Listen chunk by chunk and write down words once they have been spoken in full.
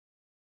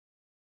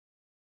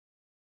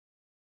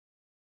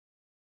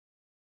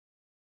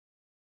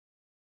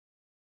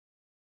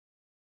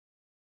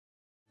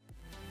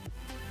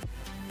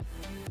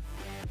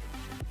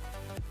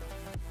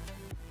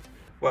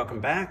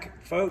Welcome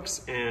back,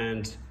 folks,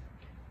 and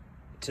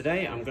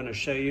today I'm going to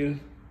show you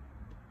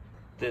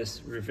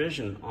this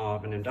revision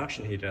of an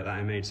induction heater that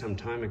I made some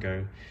time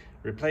ago,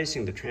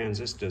 replacing the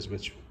transistors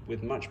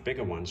with much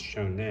bigger ones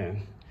shown there.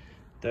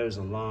 Those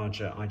are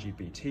larger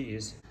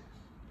IGBTs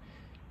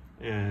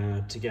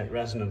to get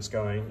resonance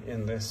going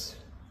in this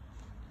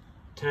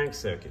tank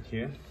circuit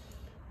here,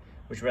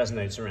 which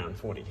resonates around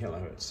 40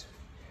 kilohertz.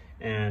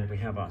 And we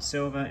have our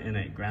silver in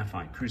a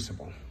graphite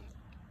crucible.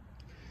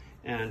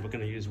 And we're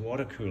going to use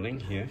water cooling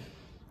here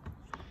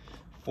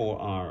for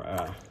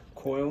our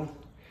coil,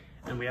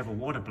 and we have a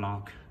water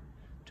block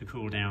to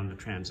cool down the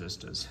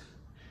transistors.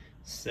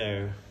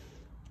 So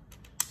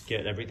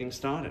get everything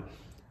started.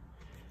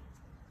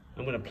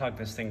 I'm going to plug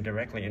this thing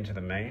directly into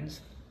the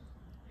mains,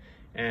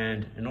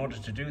 and in order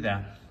to do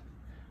that,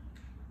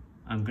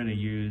 I'm going to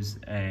use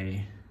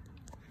a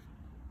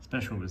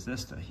special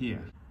resistor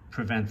here to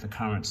prevent the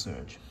current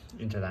surge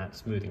into that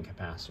smoothing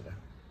capacitor.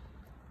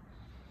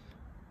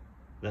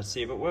 Let's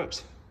see if it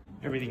works.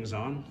 Everything's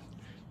on.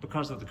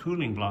 Because of the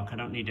cooling block, I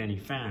don't need any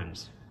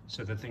fans,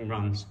 so the thing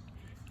runs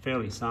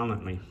fairly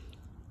silently.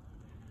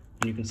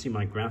 And you can see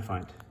my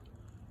graphite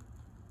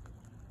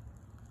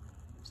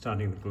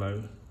starting to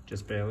glow,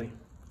 just barely.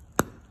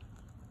 It's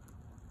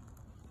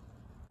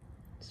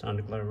starting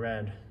to glow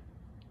red.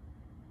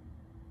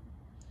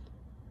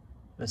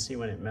 Let's see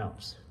when it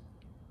melts.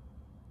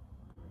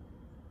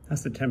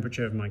 That's the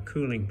temperature of my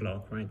cooling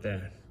block right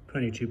there,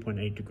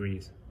 22.8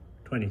 degrees,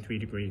 23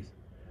 degrees.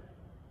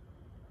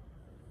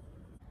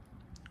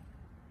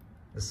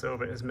 The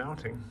silver is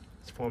melting.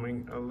 It's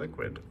forming a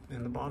liquid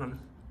in the bottom.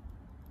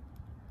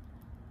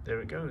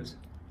 There it goes.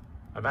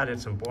 I've added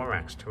some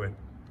borax to it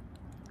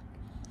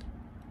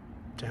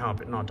to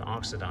help it not to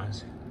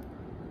oxidize.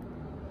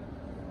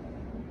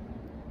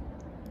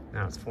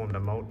 Now it's formed a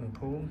molten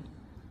pool.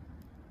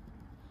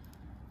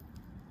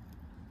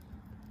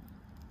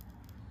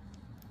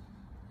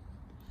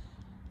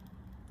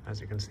 As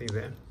you can see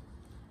there.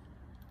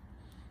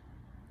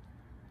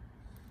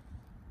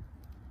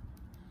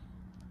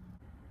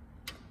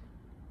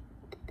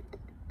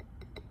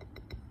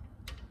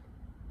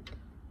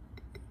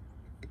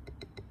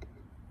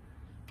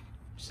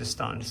 It's just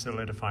starting to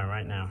solidify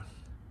right now.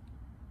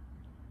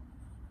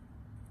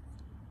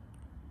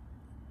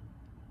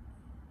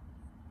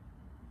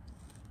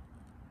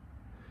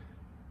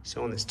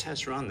 So on this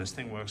test run, this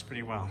thing works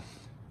pretty well.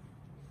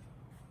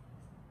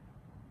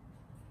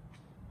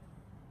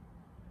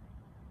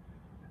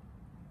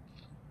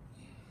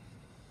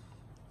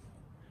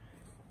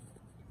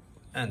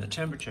 And the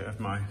temperature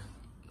of my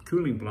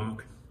cooling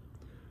block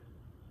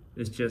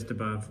is just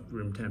above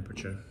room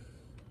temperature.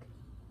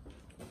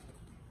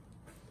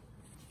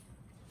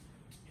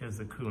 Here's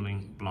the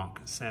cooling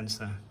block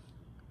sensor.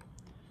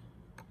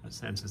 That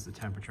senses the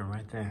temperature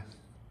right there.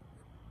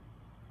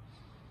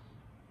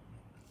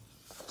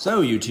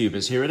 So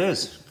YouTubers, here it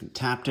is.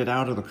 Tapped it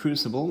out of the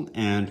crucible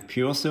and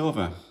pure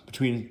silver.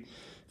 Between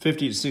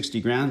 50 to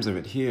 60 grams of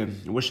it here.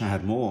 I wish I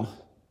had more.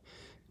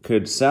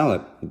 Could sell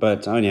it,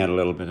 but I only had a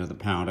little bit of the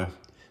powder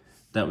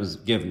that was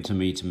given to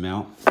me to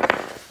melt.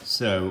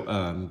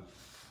 So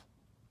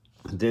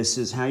this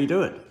is how you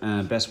do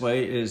it. Best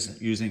way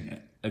is using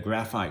a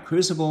graphite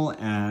crucible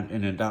and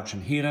an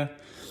induction heater.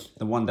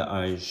 The one that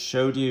I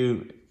showed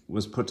you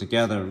was put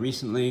together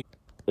recently.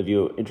 If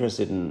you're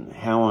interested in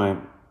how I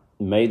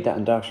made that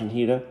induction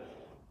heater,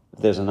 if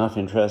there's enough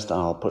interest,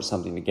 I'll put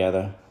something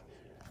together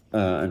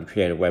and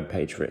create a web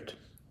page for it.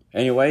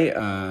 Anyway,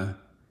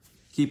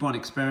 keep on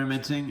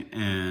experimenting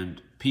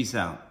and peace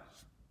out.